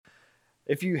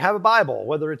If you have a Bible,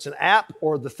 whether it's an app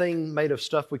or the thing made of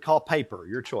stuff we call paper,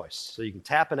 your choice. So you can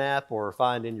tap an app or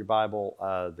find in your Bible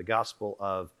the Gospel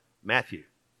of Matthew.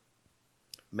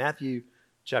 Matthew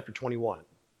chapter 21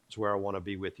 is where I want to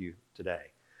be with you today.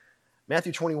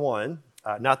 Matthew 21,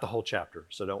 not the whole chapter,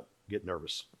 so don't get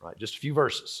nervous, right? Just a few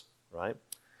verses, right?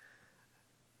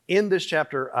 In this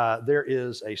chapter, there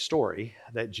is a story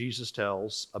that Jesus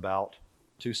tells about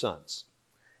two sons.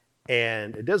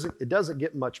 And it doesn't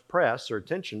get much press or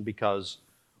attention because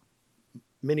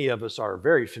many of us are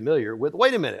very familiar with,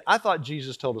 wait a minute, I thought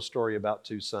Jesus told a story about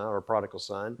two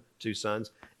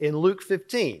sons in Luke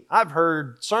 15. I've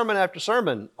heard sermon after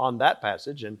sermon on that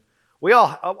passage, and we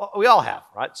all have,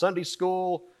 right? Sunday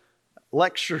school,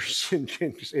 lectures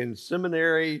in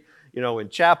seminary, in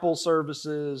chapel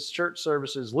services, church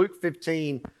services, Luke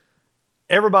 15.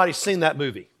 Everybody's seen that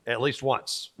movie at least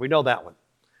once. We know that one.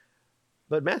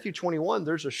 But Matthew 21,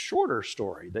 there's a shorter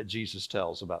story that Jesus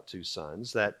tells about two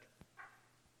sons that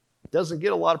doesn't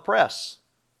get a lot of press.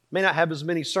 May not have as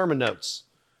many sermon notes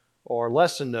or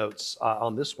lesson notes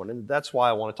on this one, and that's why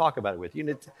I want to talk about it with you.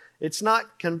 And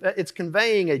it's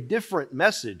conveying a different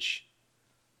message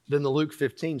than the Luke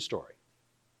 15 story.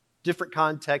 Different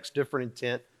context, different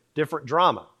intent, different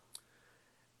drama.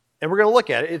 And we're going to look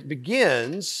at it. It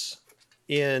begins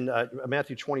in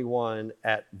Matthew 21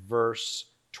 at verse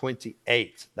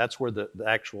 28. That's where the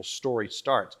actual story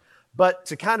starts. But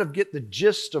to kind of get the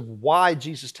gist of why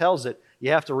Jesus tells it,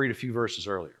 you have to read a few verses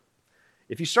earlier.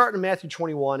 If you start in Matthew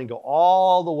 21 and go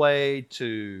all the way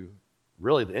to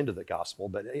really the end of the gospel,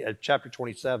 but at chapter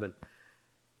 27,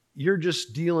 you're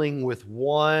just dealing with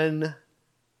one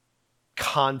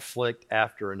conflict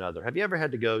after another. Have you ever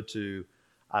had to go to,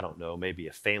 I don't know, maybe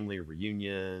a family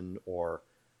reunion or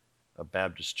a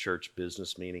Baptist church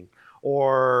business meeting,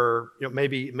 or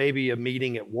maybe a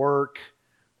meeting at work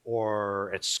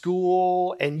or at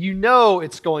school, and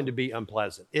it's going to be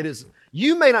unpleasant. It is.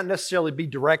 You may not necessarily be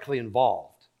directly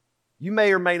involved. You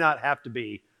may or may not have to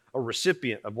be a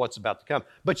recipient of what's about to come,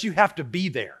 but you have to be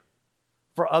there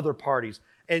for other parties,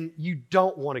 and you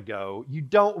don't want to go. You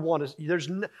don't want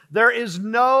to. There is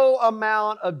no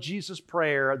amount of Jesus'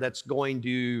 prayer that's going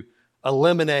to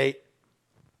eliminate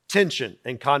tension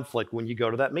and conflict when you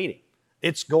go to that meeting.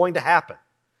 It's going to happen.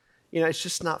 It's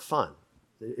just not fun.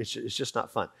 It's just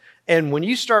not fun. And when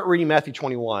you start reading Matthew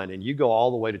 21 and you go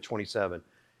all the way to 27,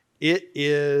 it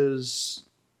is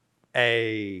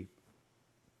a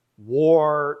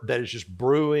war that is just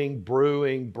brewing,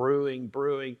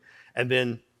 and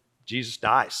then Jesus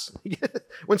dies.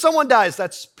 When someone dies,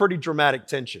 that's pretty dramatic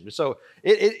tension. So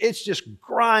it's just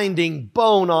grinding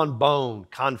bone on bone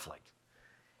conflict.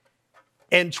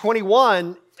 And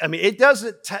 21, it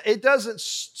doesn't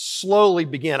slowly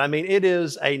begin. It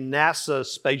is a NASA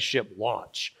spaceship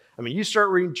launch. You start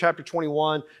reading chapter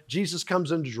 21, Jesus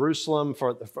comes into Jerusalem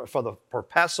for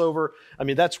Passover.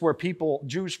 That's where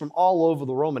Jews from all over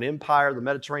the Roman Empire, the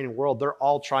Mediterranean world, they're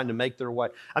all trying to make their way.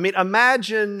 Let's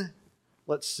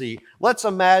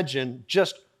imagine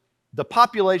just the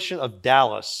population of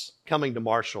Dallas coming to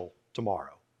Marshall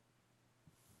tomorrow.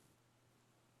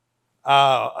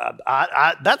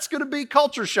 That's going to be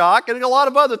culture shock and a lot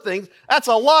of other things. That's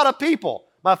a lot of people.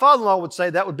 My father-in-law would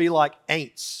say that would be like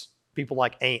ants. People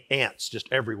like ants just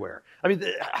everywhere. You'd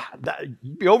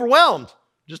be overwhelmed.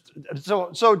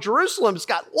 So Jerusalem's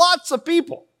got lots of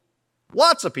people.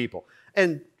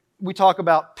 And we talk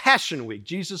about Passion Week.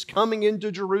 Jesus coming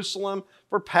into Jerusalem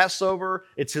for Passover.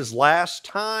 It's his last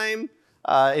time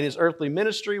in his earthly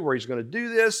ministry where he's going to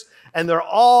do this. And there are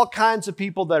all kinds of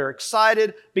people that are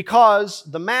excited because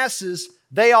the masses,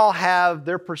 they all have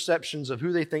their perceptions of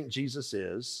who they think Jesus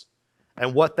is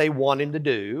and what they want him to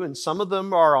do. And some of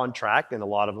them are on track and a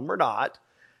lot of them are not.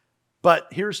 But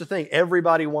here's the thing.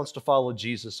 Everybody wants to follow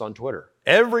Jesus on Twitter.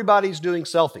 Everybody's doing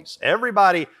selfies.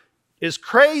 Everybody is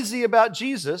crazy about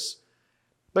Jesus.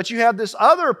 But you have this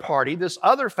other party, this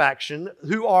other faction,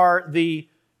 who are the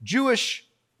Jewish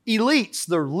elites,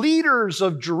 the leaders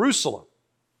of Jerusalem.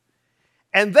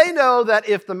 And they know that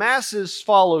if the masses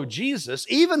follow Jesus,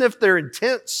 even if their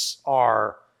intents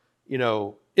are,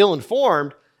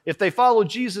 ill-informed, if they follow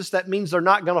Jesus, that means they're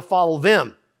not going to follow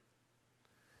them.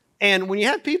 And when you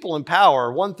have people in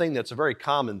power, one thing that's a very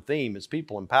common theme is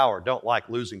people in power don't like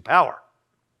losing power.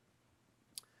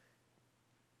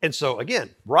 And so,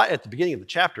 again, right at the beginning of the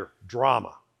chapter,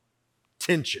 drama,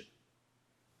 tension,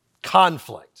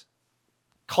 conflict,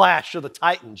 clash of the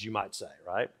titans, you might say,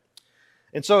 right?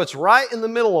 And so it's right in the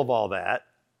middle of all that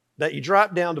you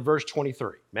drop down to verse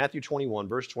 23, Matthew 21,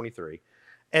 verse 23.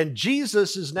 And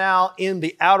Jesus is now in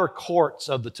the outer courts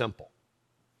of the temple.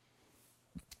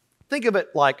 Think of it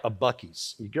like a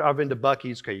Buc-ee's. You drive into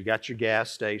Buc-ee's, okay, you got your gas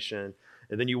station,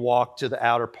 and then you walk to the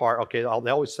outer part. Okay, they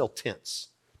always sell tents.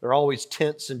 There are always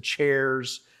tents and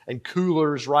chairs and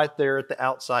coolers right there at the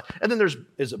outside. And then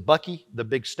is it Bucky, the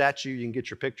big statue, you can get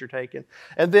your picture taken.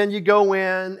 And then you go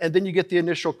in, and then you get the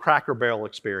initial Cracker Barrel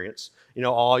experience. You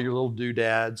know, all your little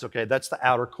doodads. Okay, that's the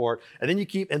outer court. And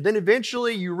then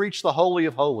eventually you reach the Holy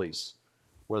of Holies,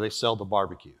 where they sell the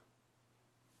barbecue.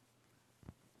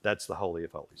 That's the Holy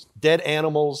of Holies. Dead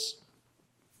animals,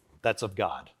 that's of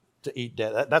God. To eat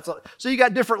dead. So you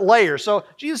got different layers. So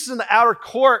Jesus is in the outer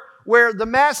court where the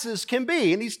masses can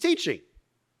be, and he's teaching.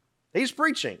 He's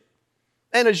preaching.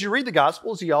 And as you read the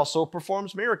Gospels, he also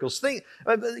performs miracles. You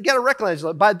got to recognize,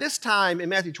 by this time in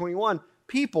Matthew 21,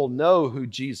 people know who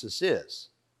Jesus is.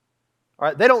 All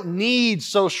right, they don't need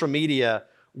social media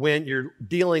when you're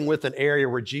dealing with an area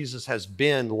where Jesus has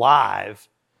been live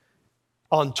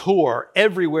on tour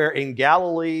everywhere in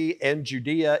Galilee and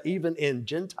Judea, even in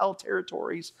Gentile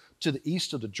territories to the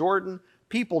east of the Jordan.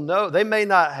 People know, they may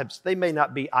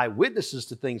not be eyewitnesses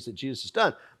to things that Jesus has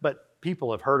done, but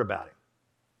people have heard about him.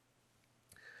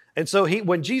 And so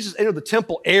when Jesus entered the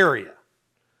temple area,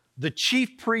 the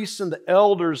chief priests and the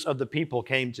elders of the people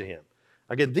came to him.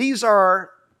 Again, these are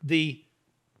the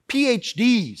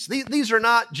PhDs. These are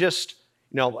not just,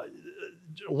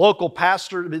 local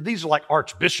pastors. These are like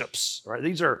archbishops, right?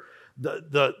 These are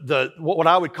what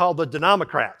I would call the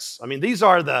denomocrats. I mean, these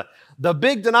are the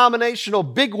big denominational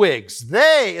bigwigs.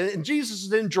 And Jesus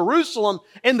is in Jerusalem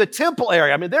in the temple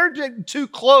area. I mean, they're getting too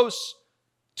close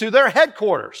to their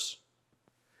headquarters.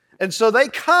 And so they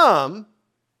come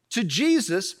to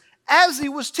Jesus as he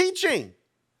was teaching.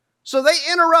 So they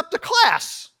interrupt the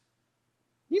class.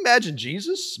 Can you imagine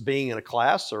Jesus being in a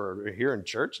class or here in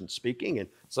church and speaking, and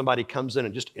somebody comes in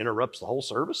and just interrupts the whole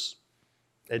service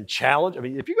and challenge? I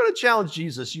mean, if you're going to challenge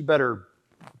Jesus, you better,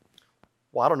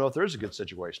 I don't know if there is a good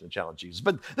situation to challenge Jesus,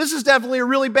 but this is definitely a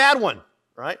really bad one,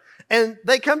 right? And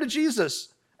they come to Jesus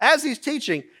as he's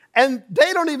teaching, and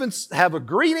they don't even have a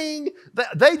greeting.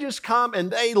 They just come and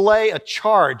they lay a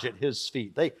charge at his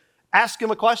feet. They ask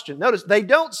him a question. Notice, they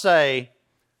don't say,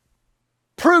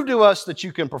 prove to us that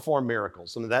you can perform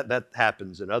miracles. And that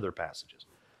happens in other passages.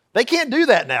 They can't do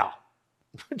that now.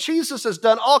 Jesus has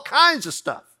done all kinds of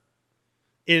stuff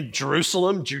in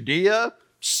Jerusalem, Judea,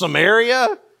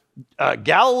 Samaria,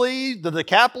 Galilee, the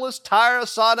Decapolis, Tyre,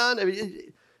 Sidon. I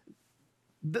mean,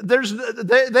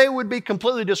 they would be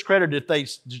completely discredited if they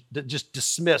just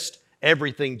dismissed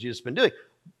everything Jesus has been doing.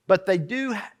 But they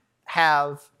do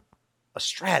have a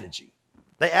strategy.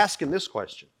 They ask him this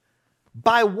question: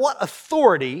 by what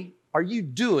authority are you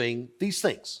doing these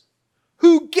things?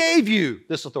 Who gave you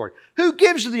this authority? Who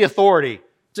gives you the authority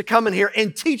to come in here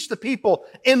and teach the people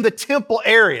in the temple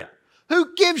area?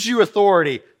 Who gives you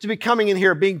authority to be coming in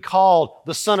here being called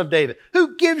the Son of David?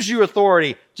 Who gives you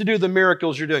authority to do the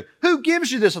miracles you're doing? Who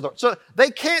gives you this authority? So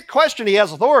they can't question he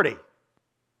has authority.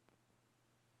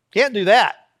 Can't do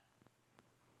that.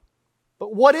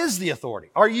 But what is the authority?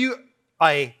 Are you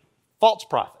a false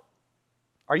prophet?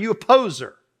 Are you a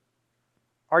poser?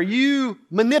 Are you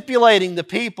manipulating the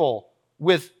people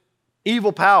with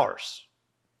evil powers?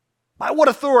 By what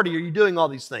authority are you doing all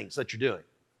these things that you're doing?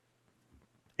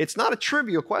 It's not a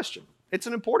trivial question. It's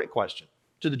an important question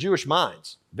to the Jewish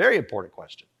minds. Very important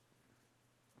question.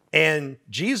 And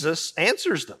Jesus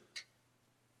answers them.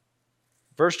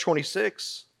 Verse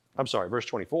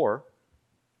 24.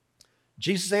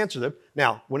 Jesus answered them.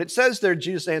 Now, when it says there,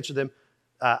 Jesus answered them,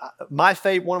 one of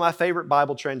my favorite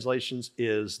Bible translations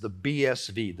is the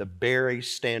BSV, the Barry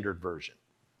Standard Version.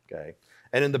 Okay,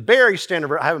 and in the Barry Standard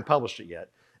Version, I haven't published it yet.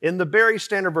 In the Barry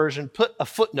Standard Version, put a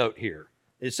footnote here.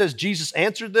 It says Jesus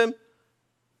answered them.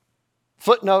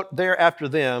 Footnote there after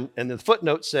them, and the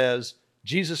footnote says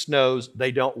Jesus knows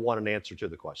they don't want an answer to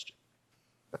the question.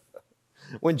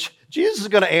 When Jesus is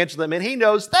going to answer them, and he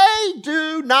knows they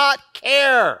do not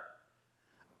care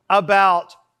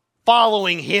about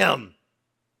following him.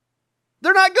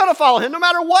 They're not going to follow him no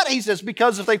matter what he says,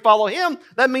 because if they follow him,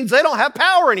 that means they don't have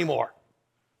power anymore.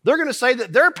 They're going to say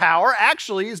that their power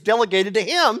actually is delegated to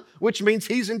him, which means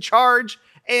he's in charge,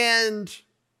 and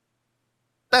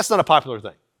that's not a popular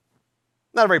thing.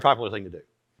 Not a very popular thing to do.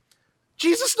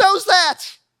 Jesus knows that.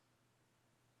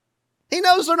 He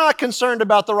knows they're not concerned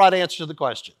about the right answer to the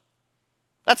question.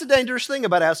 That's a dangerous thing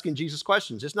about asking Jesus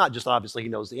questions. It's not just obviously he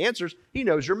knows the answers, he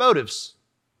knows your motives.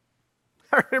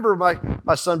 I remember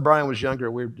my son Brian was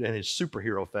younger. We were in his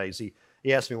superhero phase.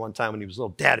 He asked me one time when he was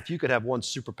little, Dad, if you could have one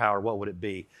superpower, what would it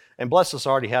be? And bless us,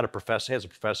 already had a professor. He has a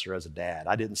professor as a dad.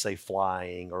 I didn't say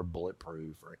flying or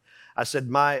bulletproof. I said,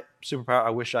 my superpower, I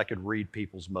wish I could read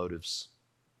people's motives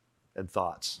and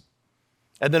thoughts.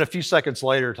 And then a few seconds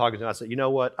later, talking to him, I said, you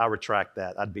know what? I retract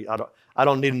that. I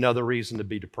don't need another reason to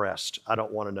be depressed. I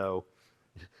don't want to know.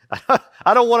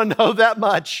 I don't want to know that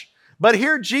much. But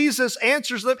here Jesus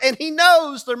answers them, and he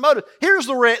knows their motives. Here's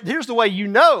the way you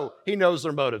know he knows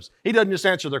their motives. He doesn't just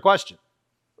answer their question.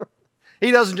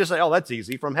 He doesn't just say, oh, that's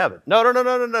easy from heaven.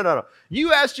 No.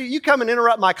 You come and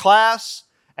interrupt my class,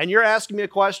 and you're asking me a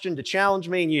question to challenge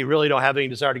me, and you really don't have any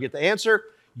desire to get the answer.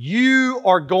 You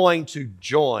are going to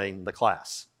join the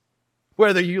class,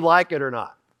 whether you like it or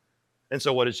not. And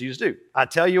so what does Jesus do? I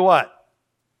tell you what,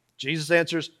 Jesus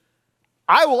answers,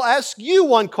 I will ask you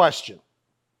one question.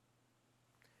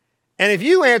 And if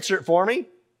you answer it for me,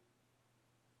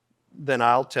 then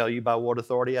I'll tell you by what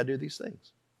authority I do these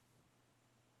things.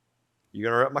 You're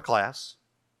going to interrupt my class.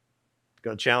 You're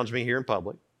going to challenge me here in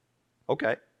public.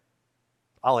 Okay.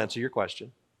 I'll answer your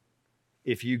question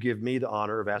if you give me the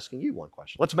honor of asking you one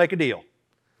question. Let's make a deal.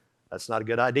 That's not a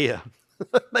good idea.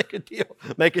 Make a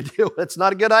deal. That's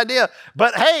not a good idea.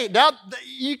 But hey, now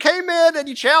you came in and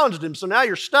you challenged him, so now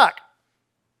you're stuck.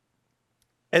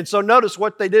 And so notice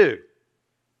what they do.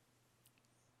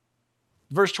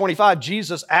 Verse 25,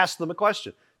 Jesus asked them a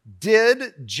question.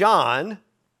 Did John,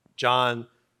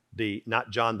 not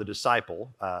John the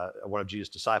disciple, one of Jesus'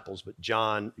 disciples, but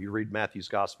John, you read Matthew's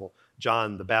gospel,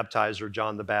 John the baptizer,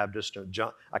 John the Baptist,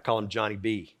 John, I call him Johnny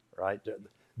B, right?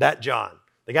 That John,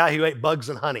 the guy who ate bugs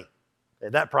and honey,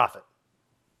 that prophet.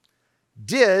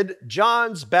 Did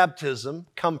John's baptism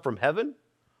come from heaven,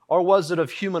 or was it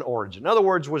of human origin? In other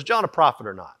words, was John a prophet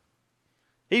or not?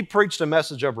 He preached a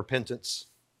message of repentance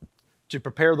to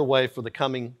prepare the way for the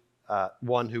coming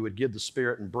one who would give the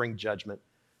Spirit and bring judgment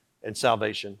and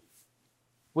salvation.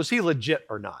 Was he legit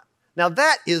or not? Now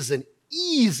that is an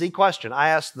easy question. I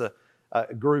asked the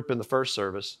group in the first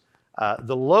service,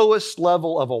 the lowest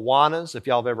level of Awanas, if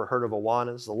y'all have ever heard of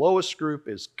Awanas, the lowest group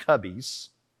is Cubbies,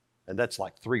 and that's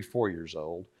like 3-4 years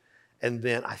old. And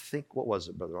then I think, what was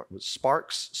it, Brother Mark? It was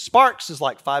Sparks. Sparks is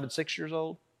like 5 and 6 years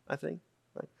old, I think.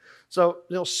 Right? So,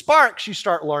 Sparks, you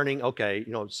start learning, okay,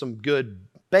 some good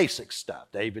basic stuff,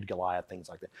 David, Goliath, things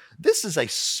like that. This is a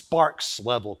Sparks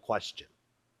level question.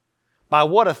 By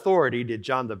what authority did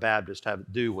John the Baptist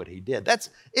do what he did?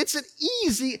 It's an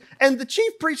easy, and the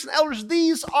chief priests and elders, they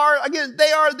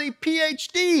are the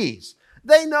PhDs.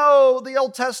 They know the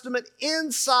Old Testament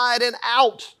inside and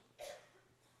out.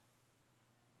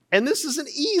 And this is an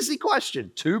easy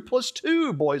question. 2 +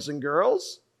 2, boys and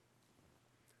girls.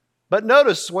 But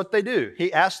notice what they do.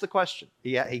 He asks the question.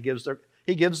 He gives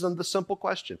them the simple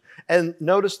question. And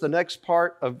notice the next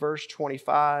part of verse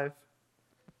 25.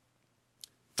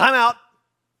 Time out.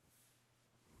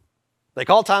 They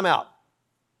call time out.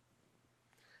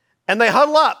 And they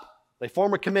huddle up. They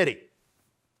form a committee.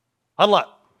 Huddle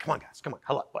up. Come on, guys. Come on.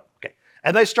 Huddle up. What? Okay.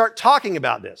 And they start talking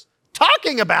about this.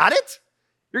 Talking about it?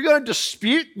 You're going to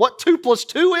dispute what 2 +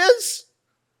 2 is?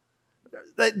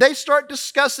 They start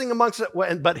discussing amongst it.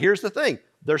 But here's the thing.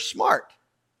 They're smart.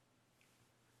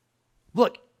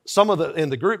 Look, some in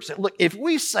the group said, look, if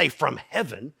we say from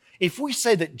heaven, if we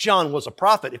say that John was a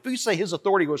prophet, if we say his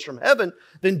authority was from heaven,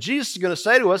 then Jesus is going to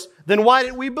say to us, then why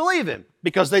didn't we believe him?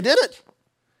 Because they didn't.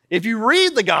 If you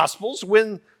read the Gospels,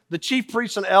 when the chief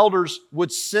priests and elders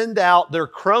would send out their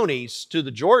cronies to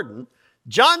the Jordan,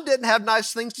 John didn't have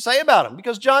nice things to say about them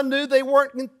because John knew they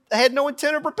had no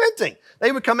intent of repenting.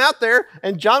 They would come out there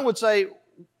and John would say,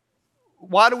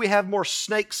 why do we have more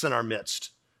snakes in our midst?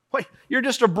 Wait, you're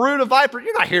just a brood of vipers.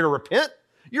 You're not here to repent.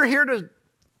 You're here to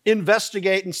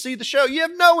investigate and see the show. You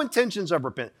have no intentions of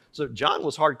repenting. So John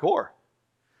was hardcore.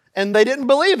 And they didn't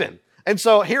believe him. And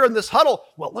so here in this huddle,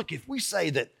 well, look, if we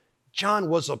say that John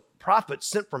was a prophet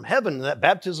sent from heaven and that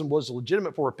baptism was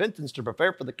legitimate for repentance to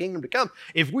prepare for the kingdom to come,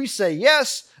 if we say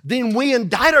yes, then we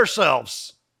indict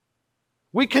ourselves.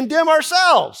 We condemn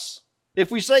ourselves if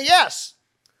we say yes.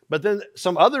 But then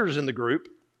some others in the group,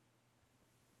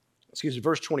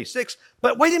 verse 26,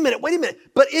 but wait a minute.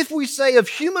 But if we say of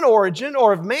human origin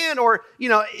or of man or,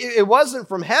 it wasn't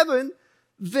from heaven,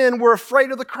 then we're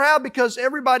afraid of the crowd because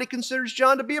everybody considers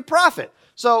John to be a prophet.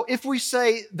 So if we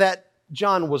say that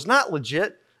John was not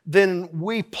legit, then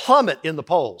we plummet in the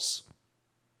polls.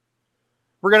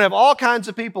 We're going to have all kinds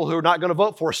of people who are not going to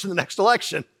vote for us in the next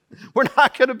election. We're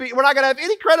not going to have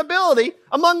any credibility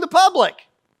among the public.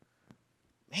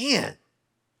 Man,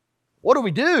 what do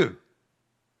we do?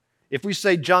 If we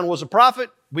say John was a prophet,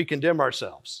 we condemn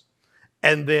ourselves.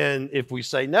 And then if we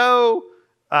say no,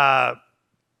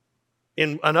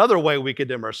 in another way we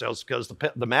condemn ourselves because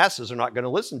the masses are not going to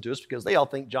listen to us because they all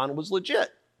think John was legit.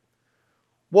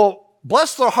 Well,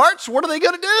 bless their hearts, what are they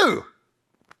going to do?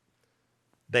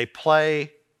 They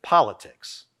play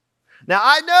politics. Now,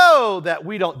 I know that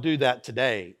we don't do that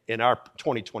today in our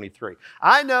 2023.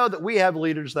 I know that we have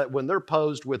leaders that when they're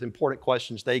posed with important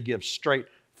questions, they give straight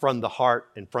from the heart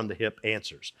and from the hip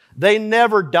answers. They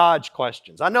never dodge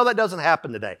questions. I know that doesn't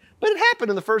happen today, but it happened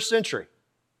in the first century.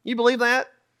 You believe that?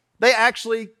 They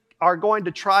actually are going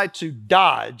to try to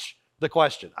dodge the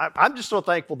question. I'm just so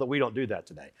thankful that we don't do that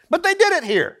today. But they did it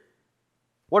here.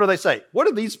 What do they say? What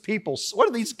do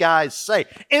these guys say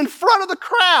in front of the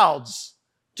crowds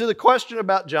to the question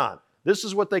about John? This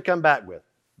is what they come back with.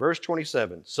 Verse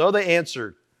 27. So they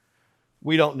answered,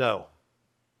 we don't know.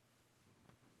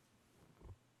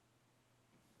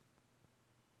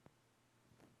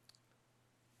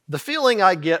 The feeling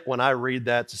I get when I read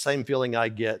that, it's the same feeling I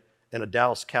get in a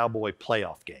Dallas Cowboy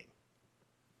playoff game.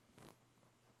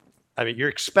 I mean, you're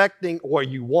expecting or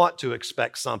you want to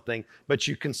expect something, but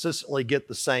you consistently get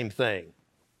the same thing.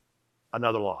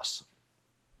 Another loss.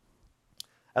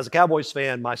 As a Cowboys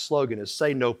fan, my slogan is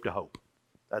say nope to hope.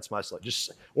 That's my slogan.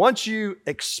 Just once you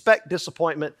expect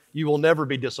disappointment, you will never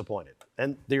be disappointed.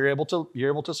 And you're able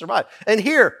to survive. And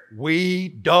here, we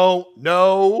don't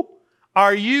know.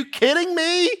 Are you kidding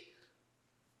me?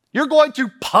 You're going to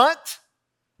punt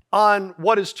on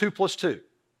what is 2 plus 2.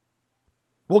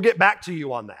 We'll get back to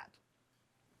you on that.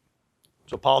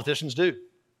 That's what politicians do.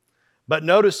 But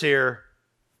notice here,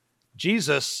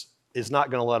 Jesus is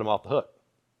not going to let them off the hook.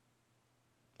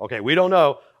 Okay, we don't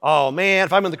know. Oh man,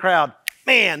 if I'm in the crowd,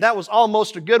 man, that was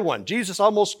almost a good one. Jesus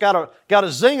almost got a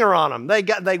zinger on them.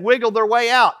 They wiggled their way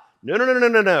out.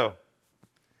 No.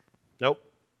 Nope.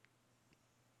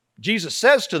 Jesus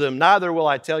says to them, neither will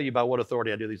I tell you by what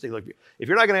authority I do these things. Look, if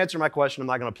you're not going to answer my question, I'm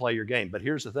not going to play your game. But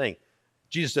here's the thing.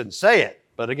 Jesus didn't say it.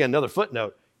 But again, another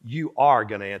footnote. You are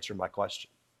going to answer my question.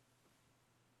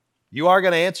 You are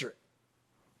going to answer it.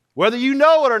 Whether you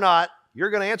know it or not,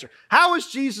 you're going to answer. How is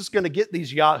Jesus going to get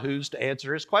these yahoos to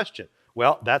answer his question?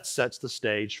 Well, that sets the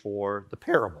stage for the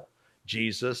parable.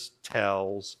 Jesus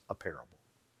tells a parable.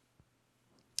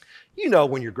 You know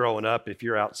when you're growing up, if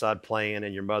you're outside playing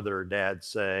and your mother or dad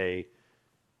say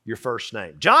your first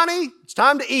name. Johnny, it's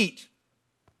time to eat.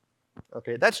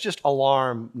 Okay, that's just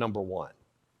alarm number one.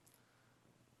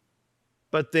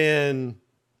 But then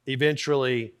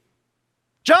eventually,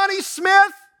 Johnny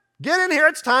Smith, get in here,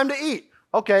 it's time to eat.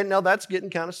 Okay, now that's getting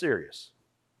kind of serious.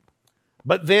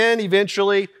 But then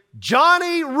eventually,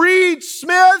 Johnny Reed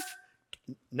Smith,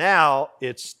 now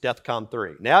it's DEFCON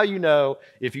 3. Now you know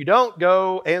if you don't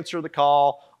go answer the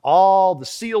call, all the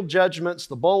sealed judgments,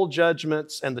 the bowl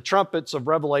judgments, and the trumpets of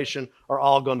Revelation are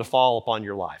all going to fall upon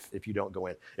your life if you don't go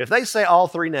in. If they say all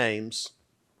three names,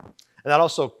 and that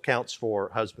also counts for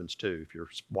husbands too. If your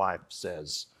wife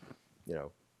says,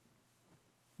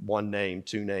 one name,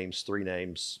 two names, three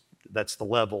names, that's the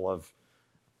level of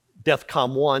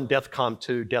DEFCON 1, DEFCON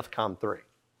 2, DEFCON 3,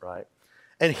 right?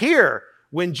 And here,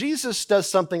 when Jesus does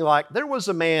something like, there was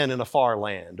a man in a far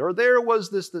land, or there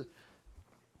was this,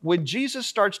 when Jesus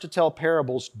starts to tell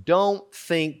parables, don't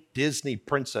think Disney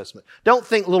princess. Don't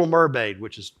think Little Mermaid,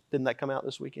 didn't that come out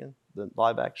this weekend? The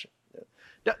live action?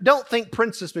 Yeah. Don't think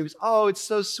princess movies. Oh, it's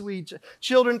so sweet.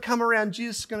 Children come around,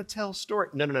 Jesus is going to tell a story.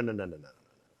 No.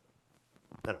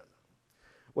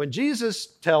 When Jesus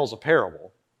tells a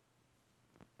parable,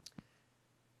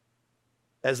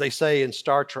 as they say in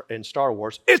Star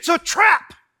Wars, it's a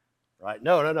trap, right?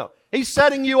 No. He's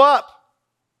setting you up.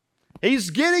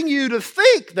 He's getting you to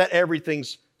think that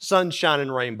everything's sunshine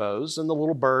and rainbows and the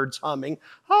little birds humming,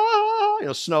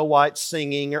 Snow White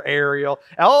singing or Ariel.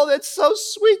 Oh, that's so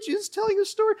sweet. Jesus telling a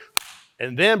story.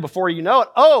 And then before you know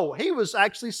it, he was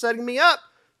actually setting me up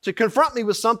to confront me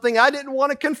with something I didn't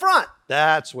want to confront.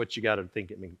 That's what you got to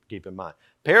keep in mind.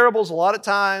 Parables a lot of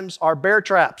times are bear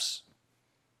traps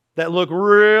that look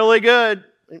really good.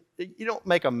 You don't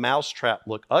make a mouse trap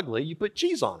look ugly. You put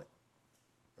cheese on it,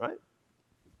 right?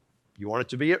 You want it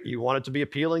to be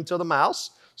appealing to the mouse,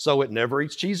 so it never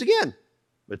eats cheese again.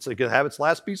 It's going to have its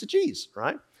last piece of cheese,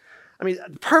 right? I mean, a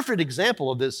perfect example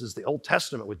of this is the Old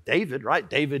Testament with David, right?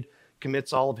 David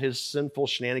commits all of his sinful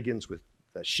shenanigans with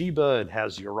Sheba and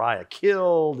has Uriah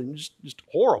killed, and just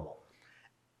horrible.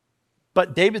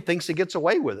 But David thinks he gets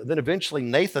away with it. Then eventually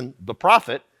Nathan, the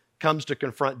prophet, comes to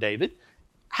confront David.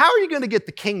 How are you going to get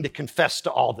the king to confess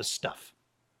to all this stuff?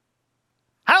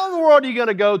 How in the world are you going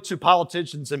to go to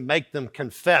politicians and make them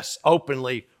confess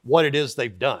openly what it is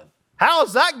they've done? How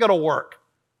is that going to work?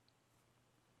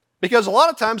 Because a lot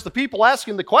of times the people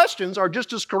asking the questions are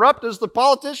just as corrupt as the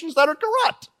politicians that are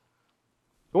corrupt.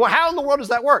 Well, how in the world does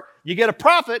that work? You get a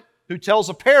prophet who tells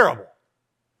a parable.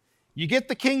 You get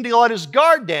the king to let his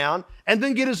guard down and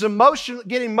then get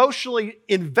emotionally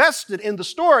invested in the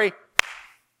story.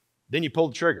 Then you pull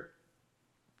the trigger.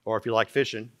 Or if you like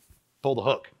fishing, pull the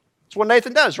hook. That's what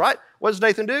Nathan does, right? What does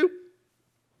Nathan do?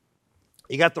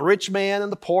 You got the rich man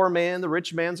and the poor man. The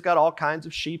rich man's got all kinds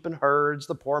of sheep and herds.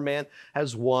 The poor man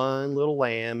has one little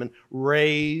lamb and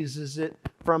raises it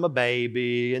from a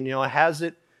baby and, has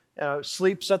it,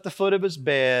 sleeps at the foot of his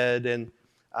bed and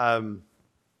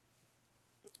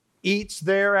eats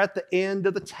there at the end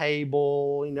of the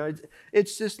table.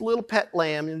 It's this little pet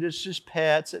lamb and it's just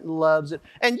pets it and loves it.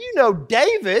 And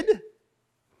David,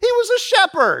 he was a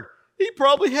shepherd. He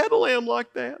probably had a lamb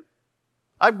like that.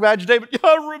 I imagine David,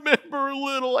 I remember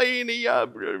little Annie.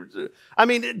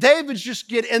 David's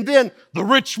just and then the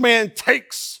rich man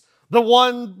takes the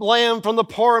one lamb from the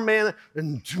poor man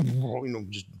and,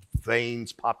 just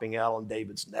veins popping out on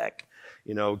David's neck,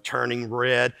 turning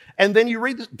red. And then you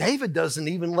read this, David doesn't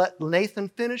even let Nathan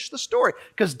finish the story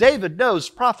because David knows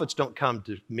prophets don't come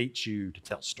to meet you to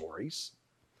tell stories.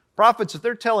 Prophets, if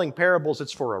they're telling parables,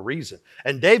 it's for a reason.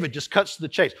 And David just cuts to the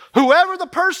chase. Whoever the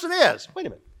person is, wait a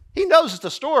minute. He knows it's a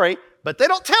story, but they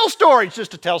don't tell stories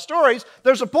just to tell stories.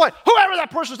 There's a point. Whoever that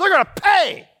person is, they're going to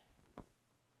pay.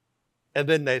 And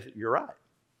then you're right.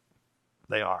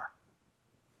 They are.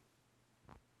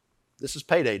 This is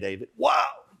payday, David. Wow.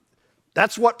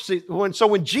 That's what,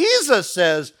 when Jesus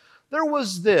says, there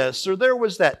was this or there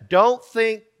was that, don't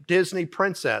think Disney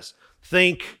princess.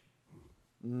 Think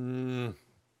John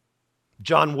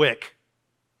Wick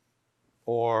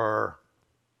or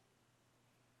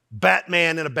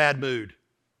Batman in a bad mood,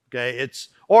 okay?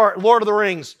 Or Lord of the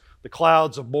Rings, the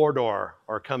clouds of Mordor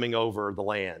are coming over the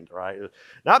land, right?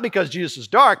 Not because Jesus is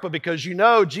dark, but because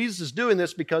Jesus is doing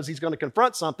this because he's going to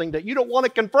confront something that you don't want to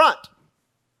confront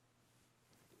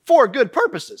for good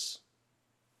purposes.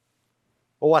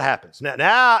 Well, what happens?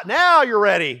 Now you're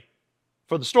ready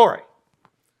for the story.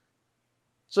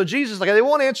 So Jesus, they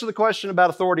won't answer the question about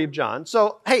authority of John.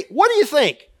 So, hey, what do you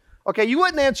think? Okay, you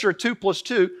wouldn't answer 2 plus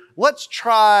 2. Let's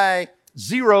try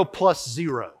 0 plus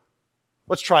 0.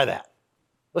 Let's try that.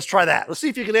 Let's see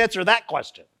if you can answer that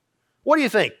question. What do you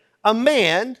think? A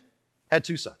man had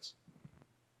 2 sons.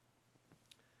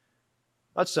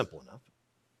 That's simple enough.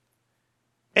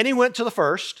 And he went to the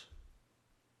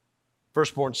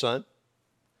firstborn son,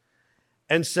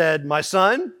 and said, my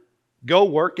son, go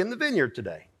work in the vineyard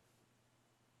today.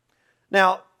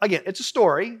 Now, again, it's a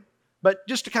story, but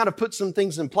just to kind of put some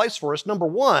things in place for us, number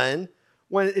one,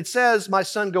 when it says, my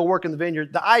son, go work in the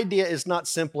vineyard, the idea is not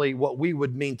simply what we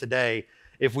would mean today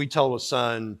if we told a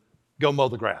son, go mow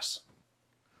the grass,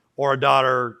 or a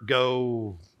daughter,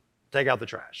 go take out the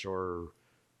trash, or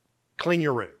clean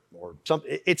your room, or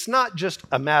something. It's not just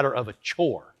a matter of a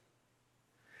chore.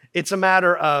 It's a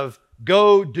matter of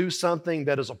go do something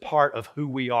that is a part of who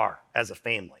we are as a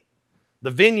family.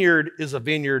 The vineyard is a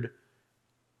vineyard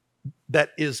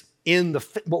that is in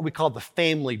what we call the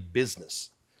family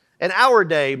business. In our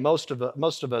day, most of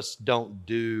us don't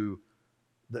do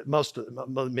that. Most of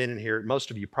the men in here,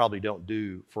 most of you probably don't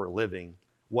do for a living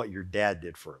what your dad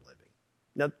did for a living.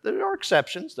 Now, there are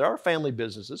exceptions. There are family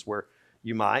businesses where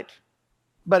you might,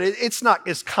 but it's not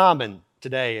as common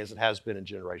today as it has been in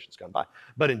generations gone by.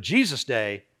 But in Jesus'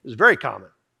 day, it was very common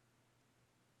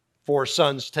for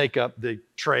sons to take up the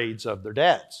trades of their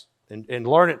dads and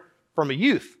learn it from a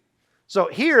youth. So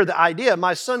here, the idea,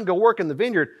 my son, go work in the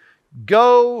vineyard,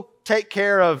 go take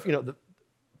care of,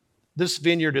 this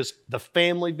vineyard is the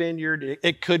family vineyard.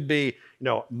 It could be,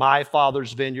 my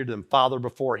father's vineyard and father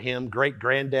before him,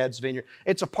 great-granddad's vineyard.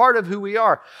 It's a part of who we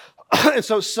are. And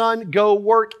so, son, go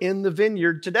work in the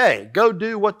vineyard today. Go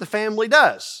do what the family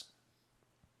does.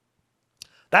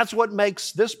 That's what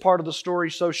makes this part of the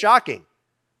story so shocking.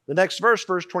 The next verse,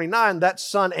 verse 29, that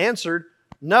son answered,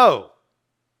 no,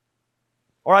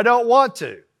 or I don't want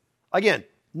to. Again,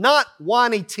 not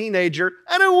whiny teenager,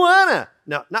 I don't wanna.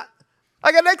 No, not,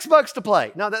 I got Xbox to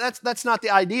play. No, that's not the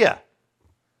idea.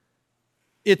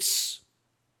 It's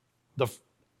the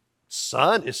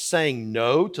son is saying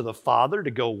no to the father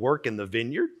to go work in the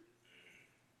vineyard.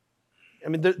 I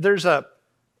mean,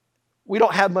 we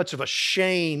don't have much of a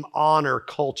shame-honor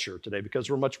culture today because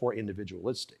we're much more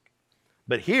individualistic.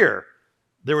 But here,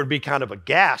 there would be kind of a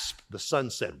gasp. The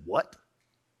son said, what?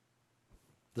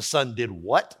 The son did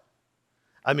what?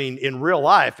 I mean, in real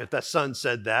life, if that son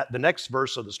said that, the next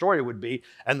verse of the story would be,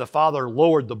 and the father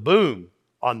lowered the boom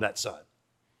on that son.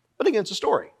 But again, it's a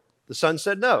story. The son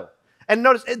said no. And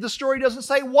notice, the story doesn't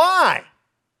say why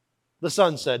the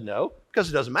son said no, because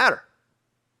it doesn't matter.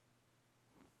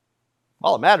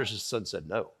 All that matters is the son said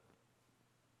no.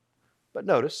 But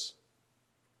notice,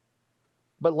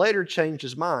 but later changed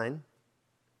his mind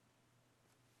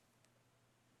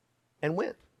and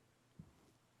went.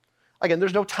 Again,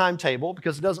 there's no timetable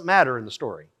because it doesn't matter in the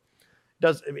story.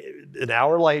 An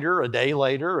hour later, a day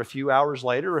later, a few hours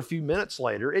later, a few minutes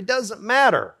later, it doesn't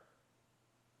matter.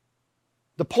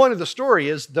 The point of the story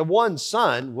is the one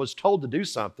son was told to do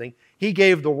something. He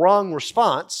gave the wrong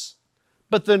response,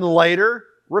 but then later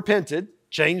repented,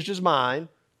 changed his mind,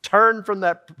 turned from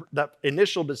that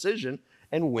initial decision,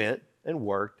 and went and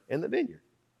worked in the vineyard.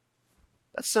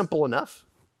 That's simple enough.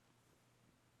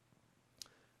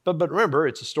 But remember,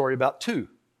 it's a story about two,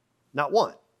 not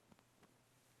one.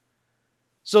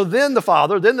 So then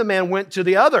the man went to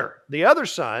the other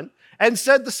son, and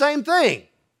said the same thing.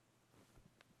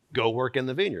 Go work in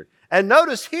the vineyard. And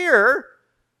notice here,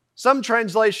 some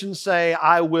translations say,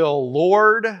 I will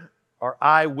Lord, or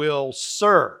I will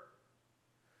Sir.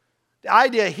 The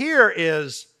idea here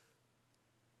is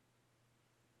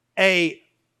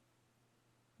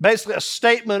basically a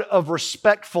statement of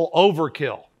respectful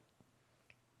overkill.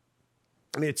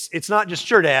 I mean, it's not just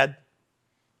sure, Dad.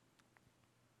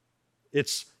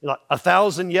 It's like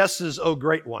 1,000 yeses, oh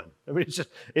great one. I mean,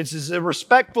 it's as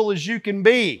respectful as you can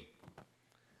be.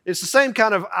 It's the same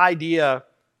kind of idea,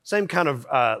 same kind of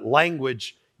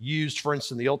language used, for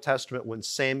instance, in the Old Testament when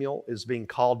Samuel is being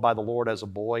called by the Lord as a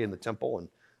boy in the temple, and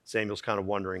Samuel's kind of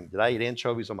wondering, did I eat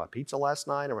anchovies on my pizza last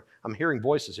night? Or I'm hearing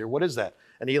voices here. What is that?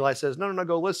 And Eli says, no,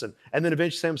 go listen. And then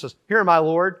eventually Samuel says, here am I,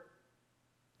 Lord.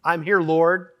 I'm here,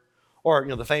 Lord. Or,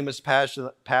 the famous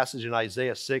passage in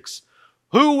Isaiah 6,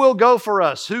 who will go for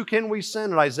us? Who can we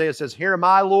send? And Isaiah says, here am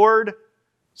I, Lord.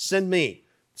 Send me.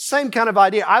 Same kind of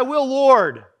idea. I will,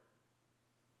 Lord.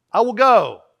 I will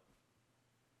go.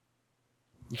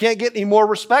 You can't get any more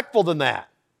respectful than that.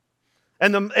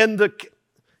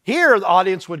 Here the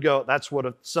audience would go, that's what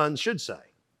a son should say.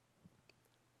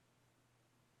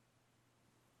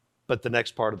 But the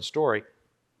next part of the story,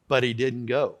 but he didn't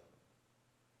go.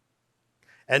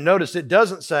 And notice it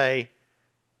doesn't say,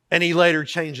 and he later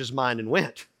changed his mind and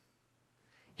went.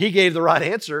 He gave the right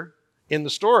answer in the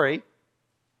story,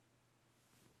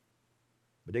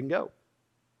 but didn't go.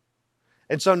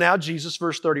 And so now Jesus,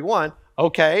 verse 31,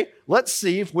 okay, let's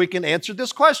see if we can answer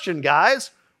this question, guys.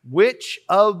 Which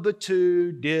of the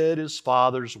two did his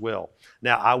father's will?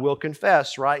 Now, I will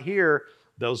confess right here,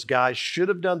 those guys should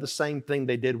have done the same thing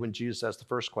they did when Jesus asked the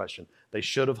first question. They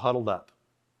should have huddled up.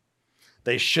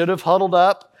 They should have huddled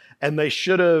up, and they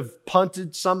should have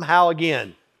punted somehow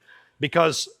again.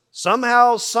 Because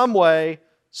somehow, some way,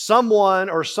 someone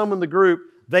or some in the group,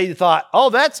 they thought, oh,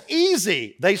 that's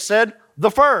easy. They said the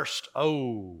first.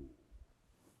 Oh,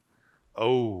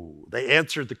 they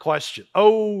answered the question.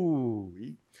 Oh,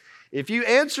 if you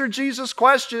answer Jesus'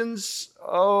 questions,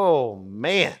 oh,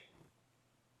 man.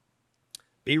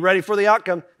 Be ready for the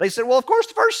outcome. They said, well, of course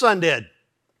the first son did.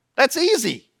 That's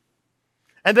easy.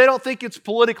 And they don't think it's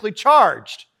politically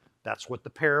charged. That's what the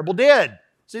parable did.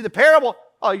 See, the parable,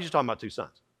 oh, you're just talking about two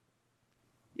sons.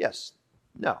 Yes.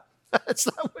 No. That's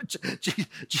not what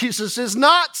Jesus is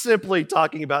not simply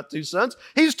talking about two sons.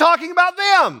 He's talking about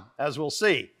them, as we'll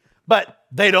see. But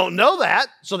they don't know that,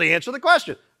 so they answer the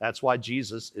question. That's why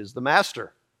Jesus is the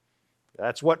master.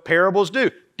 That's what parables do.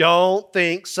 Don't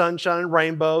think sunshine and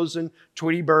rainbows and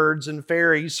Tweety birds and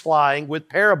fairies flying with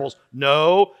parables.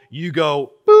 No, you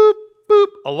go boop, boop,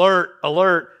 alert,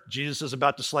 alert. Jesus is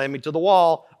about to slam me to the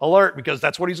wall. Alert, because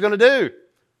that's what he's going to do.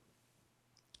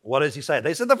 What does he say?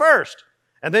 They said the first.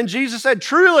 And then Jesus said,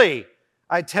 truly,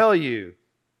 I tell you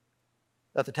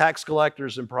that the tax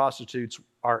collectors and prostitutes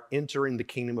are entering the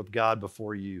kingdom of God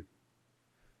before you.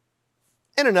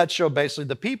 In a nutshell, basically,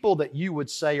 the people that you would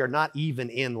say are not even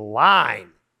in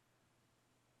line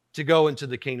to go into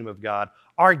the kingdom of God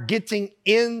are getting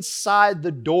inside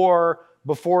the door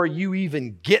before you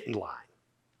even get in line.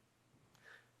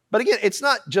 But again, it's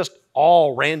not just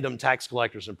all random tax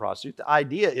collectors and prostitutes. The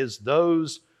idea is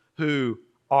those who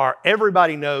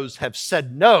everybody knows have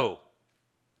said no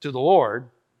to the Lord.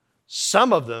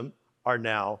 Some of them are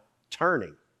now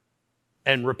turning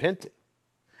and repenting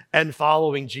and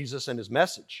following Jesus and his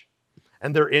message.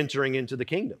 And they're entering into the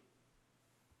kingdom.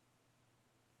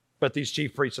 But these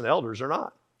chief priests and elders are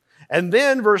not. And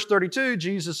then verse 32,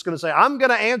 Jesus is going to say, I'm going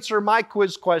to answer my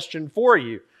quiz question for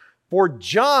you. For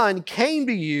John came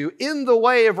to you in the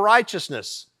way of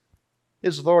righteousness.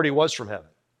 His authority was from heaven.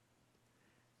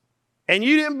 And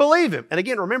you didn't believe him. And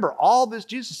again, remember, all this,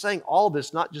 Jesus is saying all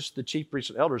this, not just the chief priests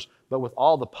and elders, but with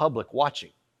all the public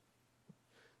watching.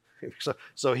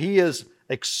 So he is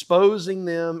exposing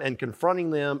them and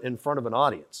confronting them in front of an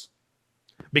audience.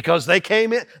 Because they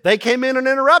came in and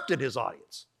interrupted his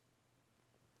audience.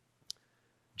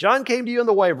 John came to you in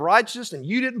the way of righteousness, and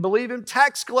you didn't believe him.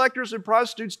 Tax collectors and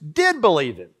prostitutes did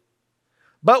believe him.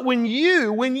 But when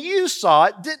you saw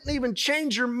it, didn't even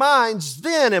change your minds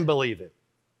then and believe him.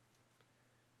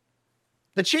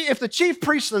 If the chief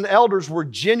priests and elders were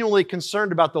genuinely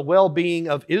concerned about the well-being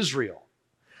of Israel,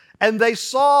 and they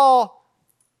saw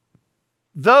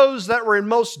those that were in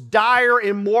most dire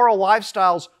immoral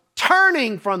lifestyles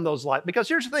turning from those lives, because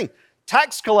here's the thing,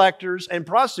 tax collectors and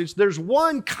prostitutes, there's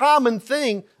one common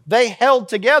thing they held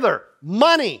together: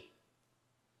 money.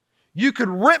 You could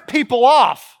rip people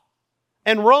off,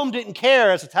 and Rome didn't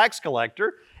care as a tax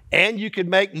collector, and you could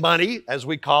make money, as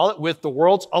we call it, with the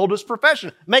world's oldest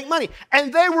profession. Make money.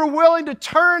 And they were willing to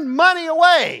turn money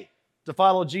away to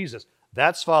follow Jesus.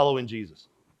 That's following Jesus.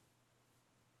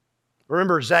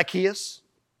 Remember Zacchaeus?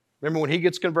 Remember when he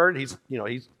gets converted?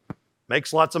 He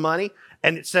makes lots of money.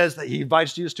 And it says that he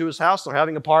invites Jesus to his house. They're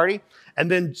having a party.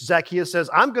 And then Zacchaeus says,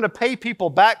 I'm going to pay people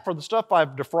back for the stuff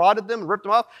I've defrauded them and ripped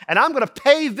them off. And I'm going to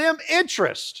pay them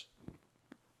interest.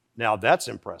 Now that's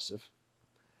impressive.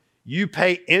 You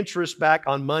pay interest back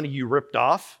on money you ripped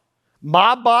off.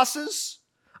 Mob bosses,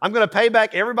 I'm going to pay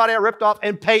back everybody I ripped off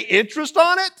and pay interest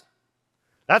on it.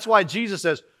 That's why Jesus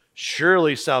says,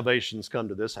 surely salvation's come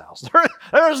to this house.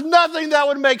 There's nothing that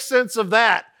would make sense of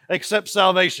that except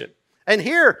salvation. And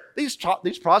here, these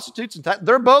prostitutes,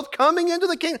 they're both coming into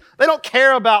the kingdom. They don't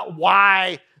care about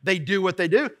why they do what they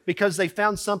do because they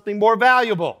found something more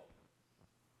valuable: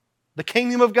 the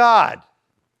kingdom of God.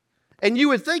 And you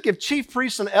would think if chief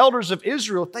priests and elders of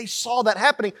Israel, if they saw that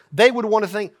happening, they would want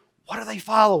to think, what are they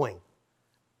following?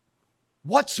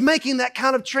 What's making that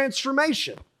kind of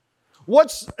transformation?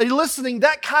 What's eliciting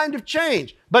that kind of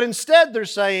change? But instead they're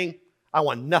saying, I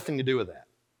want nothing to do with that.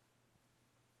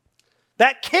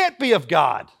 That can't be of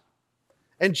God.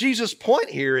 And Jesus'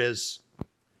 point here is,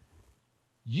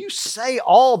 you say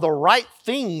all the right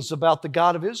things about the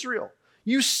God of Israel.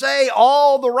 You say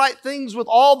all the right things with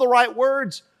all the right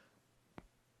words,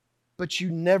 but you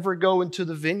never go into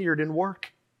the vineyard and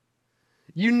work.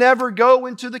 You never go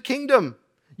into the kingdom.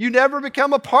 You never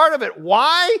become a part of it.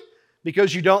 Why?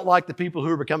 Because you don't like the people who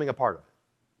are becoming a part of it.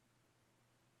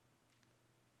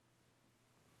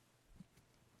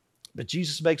 But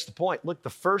Jesus makes the point. Look,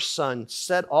 the first son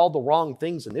said all the wrong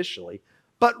things initially,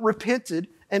 but repented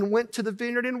and went to the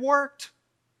vineyard and worked.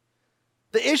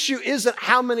 The issue isn't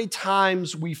how many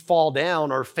times we fall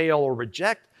down or fail or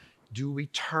reject. Do we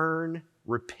turn,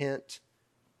 repent,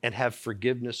 and have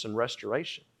forgiveness and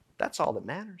restoration? That's all that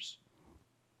matters.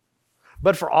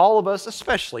 But for all of us,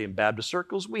 especially in Baptist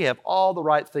circles, we have all the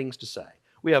right things to say.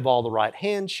 We have all the right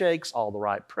handshakes, all the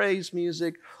right praise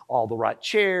music, all the right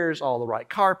chairs, all the right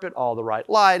carpet, all the right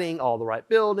lighting, all the right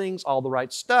buildings, all the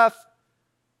right stuff.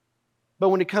 But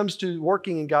when it comes to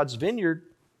working in God's vineyard,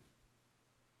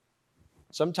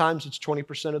 sometimes it's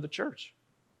 20% of the church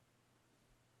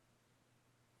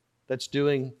that's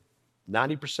doing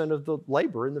 90% of the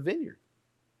labor in the vineyard.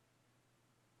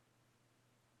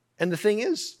 And the thing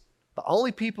is, the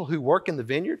only people who work in the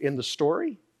vineyard in the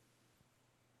story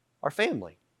are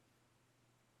family.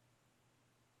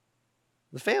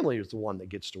 The family is the one that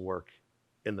gets to work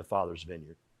in the Father's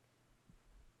vineyard.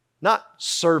 Not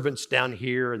servants down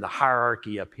here and the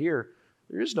hierarchy up here.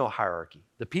 There is no hierarchy.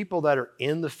 The people that are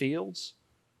in the fields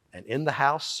and in the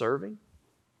house serving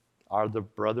are the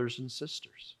brothers and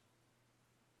sisters,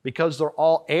 because they're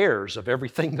all heirs of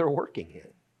everything they're working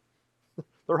in.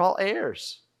 They're all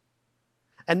heirs.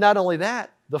 And not only that,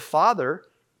 the Father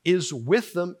is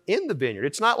with them in the vineyard.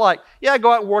 It's not like, yeah,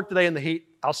 go out and work today in the heat.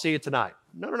 I'll see you tonight.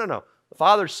 No. The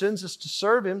Father sends us to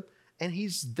serve Him, and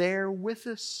He's there with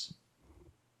us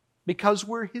because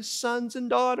we're His sons and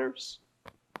daughters.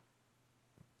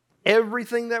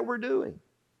 Everything that we're doing.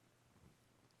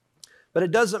 But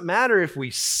it doesn't matter if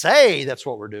we say that's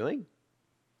what we're doing.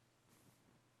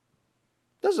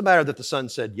 It doesn't matter that the son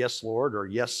said, yes, Lord, or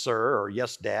yes, sir, or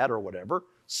yes, Dad, or whatever.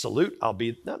 Salute, I'll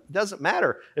be. No, it doesn't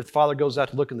matter if the father goes out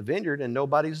to look in the vineyard and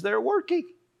nobody's there working.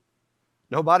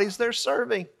 Nobody's there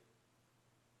serving.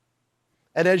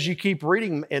 And as you keep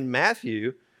reading in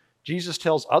Matthew, Jesus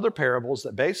tells other parables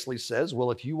that basically says, well,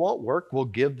 if you won't work, we'll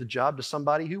give the job to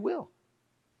somebody who will.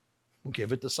 We'll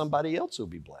give it to somebody else who'll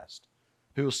be blessed,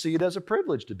 who will see it as a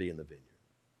privilege to be in the vineyard,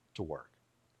 to work.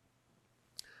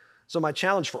 So my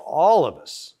challenge for all of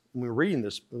us, when we're reading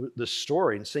this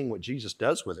story and seeing what Jesus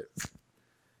does with it,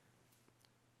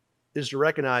 is to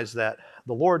recognize that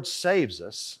the Lord saves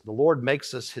us. The Lord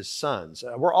makes us His sons.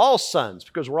 We're all sons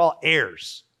because we're all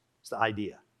heirs. It's the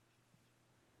idea.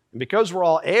 And because we're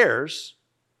all heirs,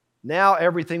 now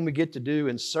everything we get to do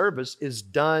in service is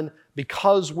done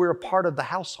because we're a part of the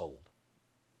household.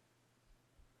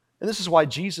 And this is why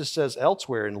Jesus says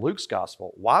elsewhere in Luke's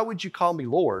gospel, why would you call me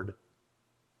Lord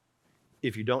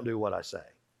if you don't do what I say?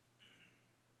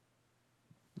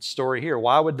 The story here,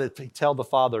 why would they tell the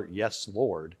Father, yes,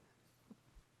 Lord,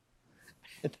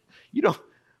 You don't,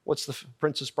 what's the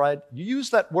Princess Bride? You use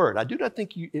that word. I do not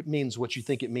think it means what you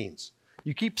think it means.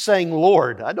 You keep saying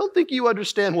Lord. I don't think you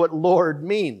understand what Lord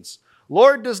means.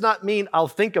 Lord does not mean I'll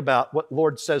think about what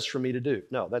Lord says for me to do.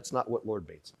 No, that's not what Lord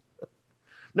means.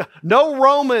 No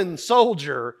Roman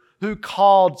soldier who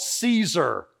called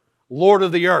Caesar Lord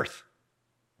of the earth,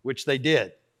 which they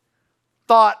did,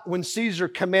 thought when Caesar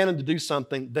commanded to do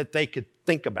something that they could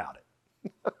think about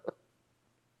it.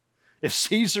 If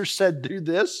Caesar said do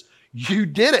this, you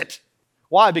did it.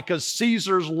 Why? Because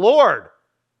Caesar's Lord.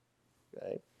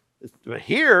 Okay. But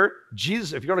here,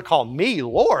 Jesus, if you're going to call me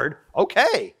Lord,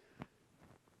 okay.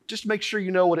 Just make sure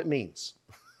you know what it means.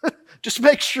 Just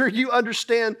make sure you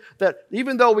understand that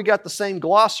even though we got the same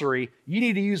glossary, you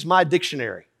need to use my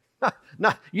dictionary.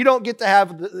 No, you don't get to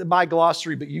have my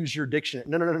glossary but use your dictionary.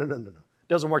 No. It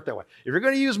doesn't work that way. If you're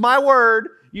going to use my word,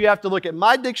 you have to look at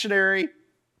my dictionary,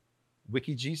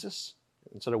 WikiJesus,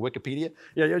 instead of Wikipedia.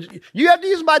 You have to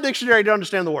use my dictionary to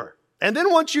understand the word. And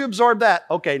then once you absorb that,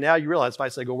 okay, now you realize if I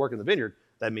say go work in the vineyard,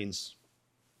 that means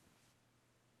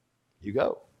you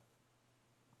go.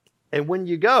 And when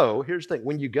you go, here's the thing,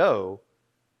 when you go,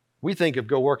 we think of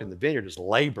go work in the vineyard as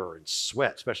labor and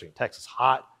sweat, especially in Texas,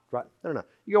 hot, dry. No.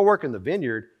 You go work in the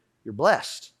vineyard, you're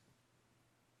blessed.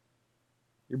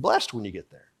 You're blessed when you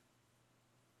get there.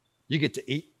 You get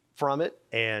to eat from it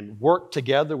and work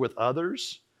together with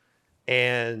others,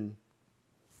 and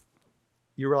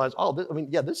you realize,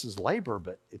 this is labor,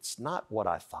 but it's not what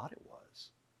I thought it was.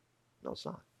 No, it's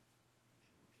not.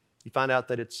 You find out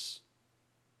that it's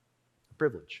a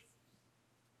privilege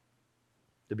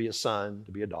to be a son,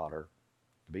 to be a daughter,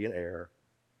 to be an heir.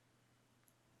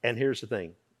 And here's the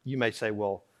thing. You may say,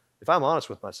 well, if I'm honest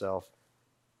with myself,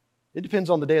 it depends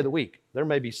on the day of the week.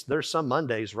 There's some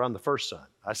Mondays where I'm the first son.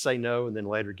 I say no and then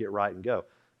later get right and go.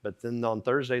 But then on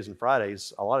Thursdays and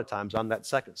Fridays, a lot of times I'm that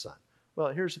second son.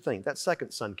 Well, here's the thing. That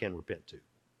second son can repent too.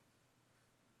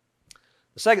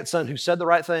 The second son who said the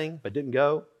right thing but didn't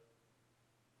go,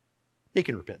 he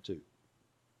can repent too.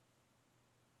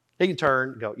 He can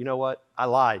turn and go, you know what? I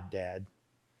lied, Dad.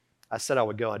 I said I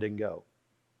would go, I didn't go.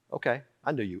 Okay,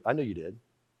 I knew you did.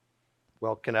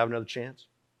 Well, can I have another chance?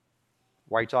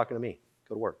 Why are you talking to me?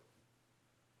 Go to work.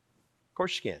 Of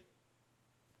course you can.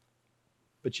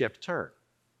 But you have to turn.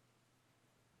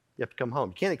 You have to come home.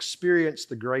 You can't experience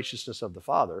the graciousness of the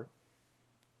Father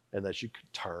unless you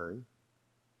turn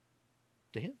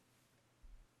to Him.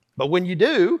 But when you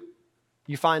do,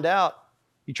 you find out,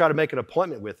 you try to make an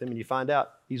appointment with Him and you find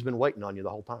out He's been waiting on you the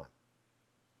whole time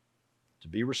to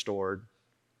be restored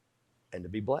and to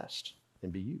be blessed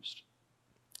and be used.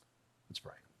 Let's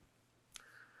pray.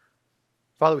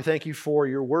 Father, we thank you for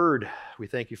your word. We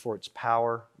thank you for its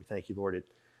power. We thank you, Lord, it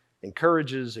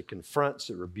encourages, it confronts,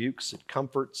 it rebukes, it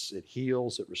comforts, it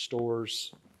heals, it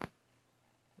restores.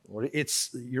 Lord,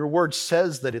 your word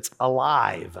says that it's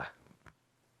alive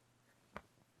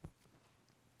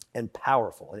and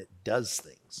powerful, and it does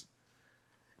things.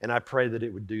 And I pray that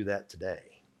it would do that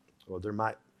today. Lord,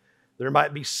 there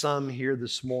might be some here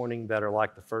this morning that are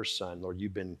like the first son. Lord,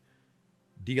 you've been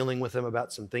dealing with them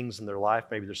about some things in their life.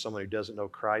 Maybe there's someone who doesn't know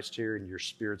Christ here, and your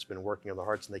Spirit's been working on their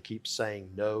hearts, and they keep saying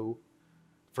no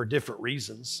for different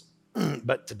reasons.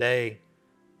 But today,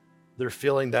 they're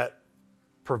feeling that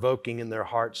provoking in their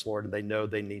hearts, Lord, and they know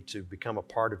they need to become a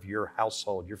part of your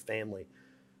household, your family,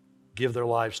 give their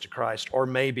lives to Christ. Or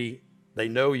maybe they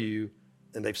know you,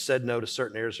 and they've said no to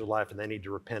certain areas of their life, and they need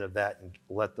to repent of that and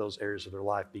let those areas of their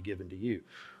life be given to you.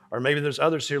 Or maybe there's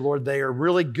others here, Lord, they are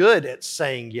really good at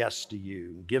saying yes to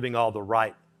you, giving all the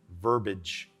right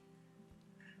verbiage,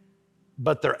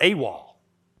 but they're AWOL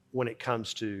when it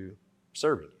comes to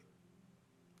serving you,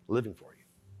 living for you.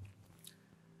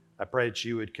 I pray that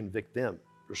you would convict them,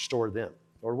 restore them,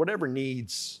 or whatever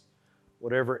needs,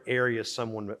 whatever area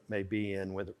someone may be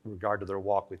in with regard to their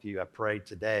walk with you. I pray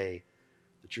today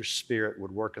that your Spirit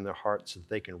would work in their hearts so that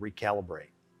they can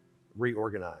recalibrate,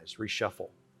 reorganize,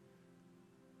 reshuffle,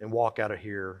 and walk out of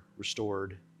here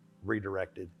restored,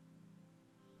 redirected,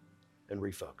 and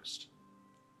refocused.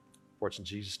 For it's in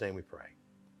Jesus' name we pray.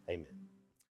 Amen.